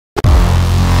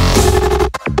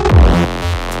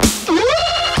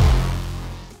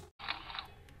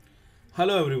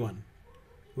Hello everyone,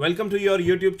 welcome to your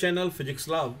YouTube channel Physics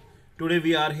Love. Today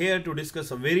we are here to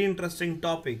discuss a very interesting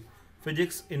topic,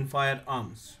 physics in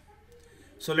firearms.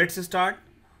 So let's start.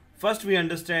 First we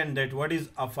understand that what is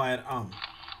a firearm.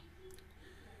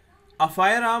 A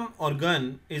firearm or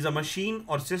gun is a machine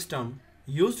or system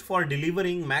used for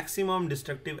delivering maximum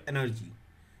destructive energy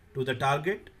to the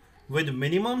target with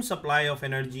minimum supply of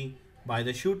energy by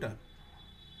the shooter.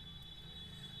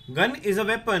 Gun is a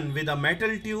weapon with a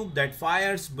metal tube that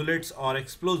fires bullets or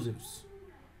explosives.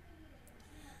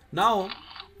 Now,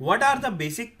 what are the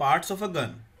basic parts of a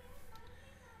gun?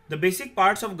 The basic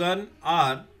parts of gun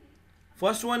are,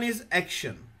 first one is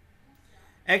action.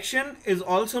 Action is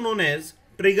also known as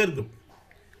trigger group,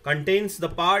 contains the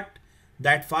part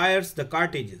that fires the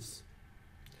cartridges.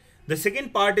 The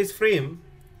second part is frame.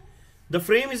 The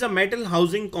frame is a metal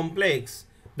housing complex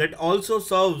that also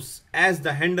serves as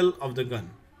the handle of the gun.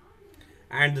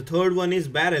 And the third one is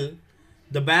barrel.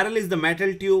 The barrel is the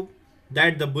metal tube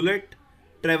that the bullet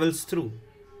travels through.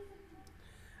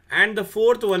 And the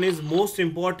fourth one is most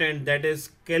important, that is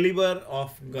caliber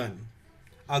of gun.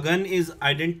 A gun is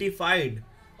identified,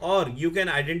 or you can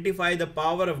identify the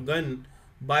power of gun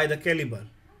by the caliber.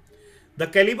 The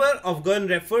caliber of gun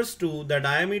refers to the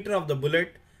diameter of the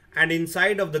bullet and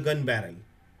inside of the gun barrel.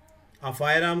 A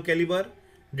firearm caliber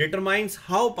determines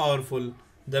how powerful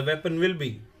the weapon will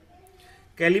be.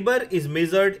 Caliber is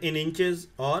measured in inches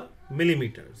or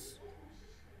millimeters.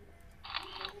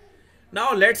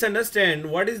 Now let's understand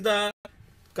what is the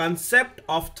concept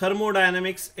of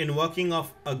thermodynamics in working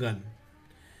of a gun.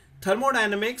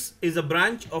 Thermodynamics is a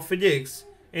branch of physics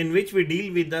in which we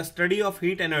deal with the study of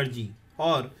heat energy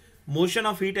or motion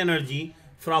of heat energy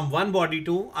from one body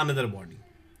to another body.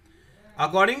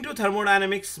 According to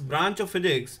thermodynamics branch of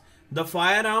physics, the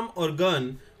firearm or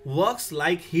gun works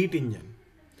like heat engine,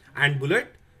 and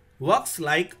bullet works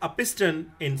like a piston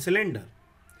in cylinder.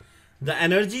 The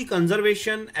energy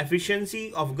conservation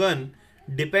efficiency of gun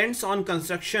depends on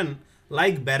construction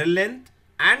like barrel length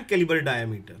and caliber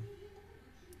diameter.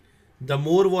 The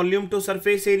more volume to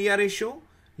surface area ratio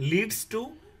leads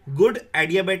to good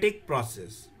adiabatic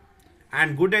process,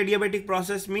 and good adiabatic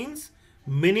process means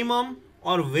minimum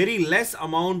or very less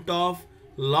amount of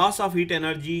loss of heat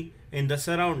energy in the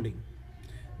surrounding.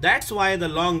 That's why the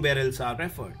long barrels are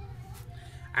preferred.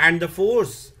 And the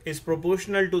force is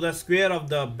proportional to the square of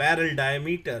the barrel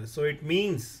diameter. So it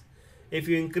means if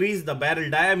you increase the barrel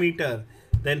diameter,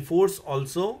 then force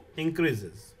also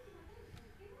increases.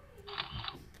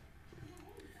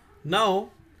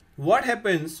 Now, what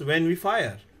happens when we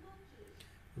fire?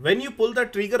 When you pull the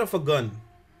trigger of a gun,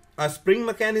 a spring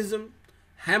mechanism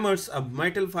hammers a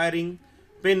metal firing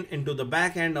pin into the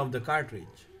back end of the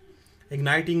cartridge,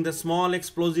 igniting the small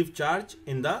explosive charge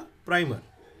in the primer.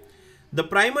 The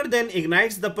primer then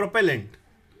ignites the propellant,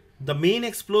 the main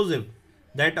explosive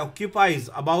that occupies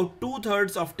about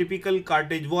 2/3 of typical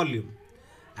cartridge volume.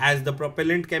 As the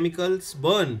propellant chemicals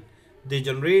burn, they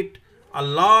generate a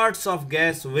lots of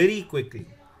gas very quickly.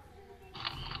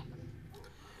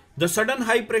 The sudden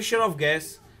high pressure of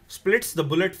gas splits the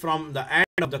bullet from the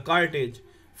end of the cartridge,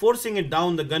 forcing it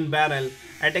down the gun barrel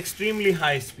at extremely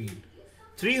high speed.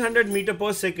 300 meters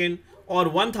per second or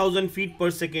 1000 feet per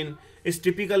second is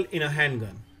typical in a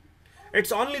handgun.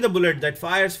 It's only the bullet that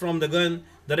fires from the gun,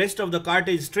 the rest of the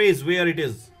cartridge stays where it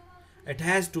is. It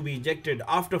has to be ejected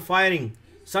after firing,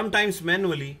 sometimes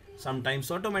manually, sometimes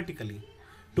automatically,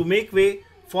 to make way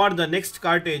for the next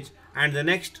cartridge and the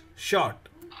next shot.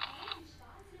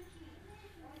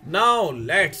 Now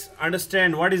let's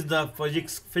understand what is the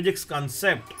physics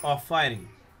concept of firing.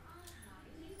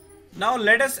 Now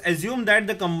let us assume that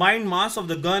the combined mass of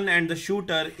the gun and the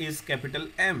shooter is capital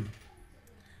M.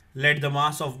 Let the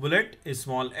mass of bullet is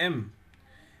small m.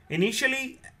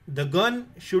 Initially, the gun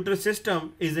shooter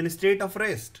system is in a state of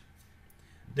rest.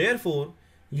 Therefore,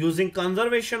 using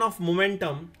conservation of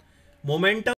momentum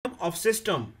of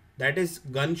system, that is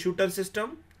gun shooter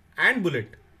system and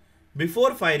bullet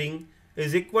before firing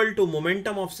is equal to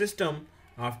momentum of system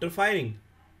after firing.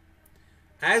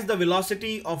 As the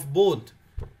velocity of both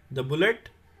the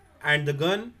bullet and the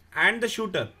gun and the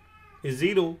shooter is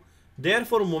 0,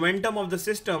 therefore momentum of the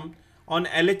system on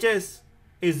LHS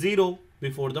is 0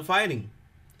 before the firing.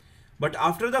 But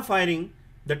after the firing,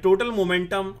 the total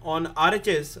momentum on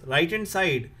RHS right hand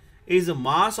side is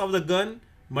mass of the gun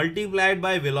multiplied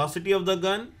by velocity of the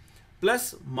gun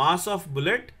plus mass of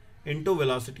bullet into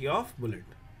velocity of bullet.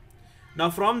 Now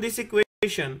from this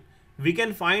equation, we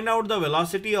can find out the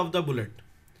velocity of the bullet.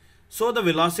 So the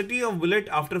velocity of bullet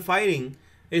after firing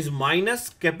is minus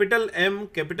capital M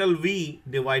capital V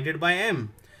divided by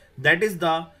M. That is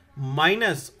the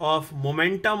minus of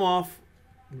momentum of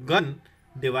gun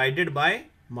divided by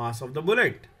mass of the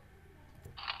bullet.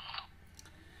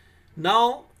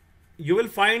 Now you will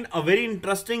find a very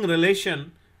interesting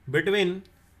relation between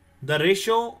the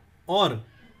ratio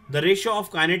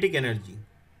of kinetic energy.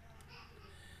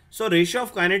 So ratio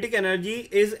of kinetic energy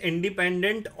is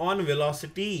independent on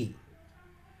velocity.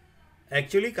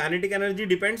 Actually, kinetic energy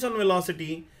depends on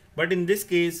velocity, but in this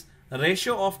case,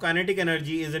 ratio of kinetic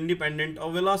energy is independent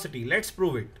of velocity. Let's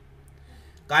prove it.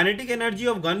 Kinetic energy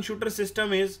of gun shooter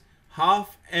system is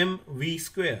half mv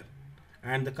square,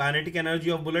 and the kinetic energy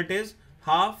of bullet is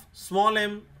half small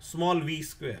m small v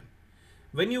square.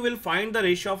 When you will find the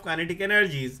ratio of kinetic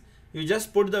energies, you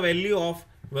just put the value of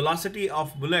velocity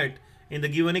of bullet in the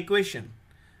given equation,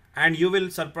 and you will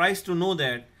surprised to know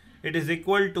that it is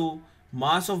equal to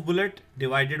mass of bullet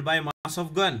divided by mass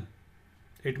of gun.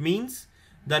 It means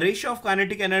the ratio of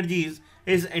kinetic energies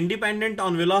is independent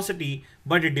on velocity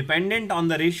but dependent on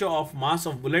the ratio of mass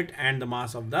of bullet and the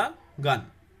mass of the gun.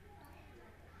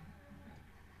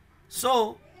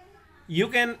 So you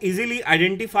can easily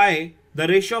identify the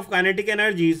ratio of kinetic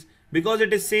energies because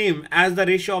it is same as the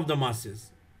ratio of the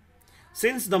masses.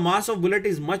 Since the mass of bullet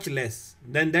is much less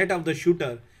than that of the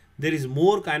shooter, there is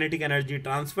more kinetic energy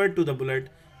transferred to the bullet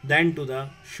than to the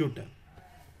shooter.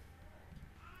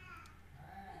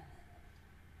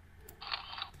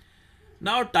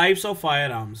 Now types of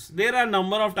firearms. There are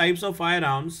number of types of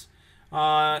firearms.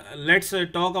 Let's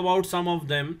talk about some of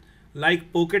them,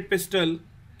 like pocket pistol,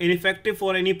 ineffective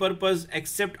for any purpose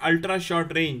except ultra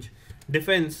short range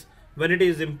defense when it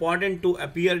is important to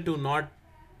appear to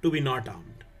be not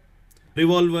armed.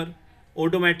 Revolver,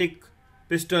 automatic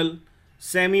pistol,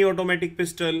 semi-automatic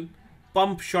pistol,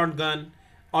 pump shotgun,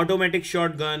 automatic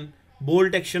shotgun,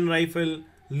 bolt action rifle,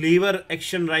 lever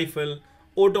action rifle,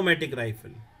 automatic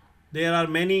rifle. There are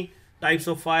many types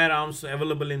of firearms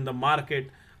available in the market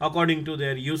according to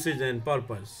their usage and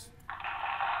purpose.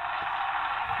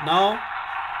 Now,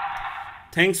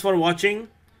 thanks for watching.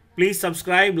 Please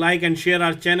subscribe, like and share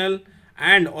our channel,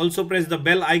 and also press the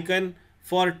bell icon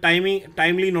for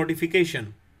timely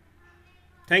notification.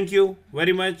 Thank you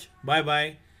very much. Bye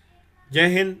bye. Jai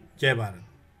Hind, Jai Bharat.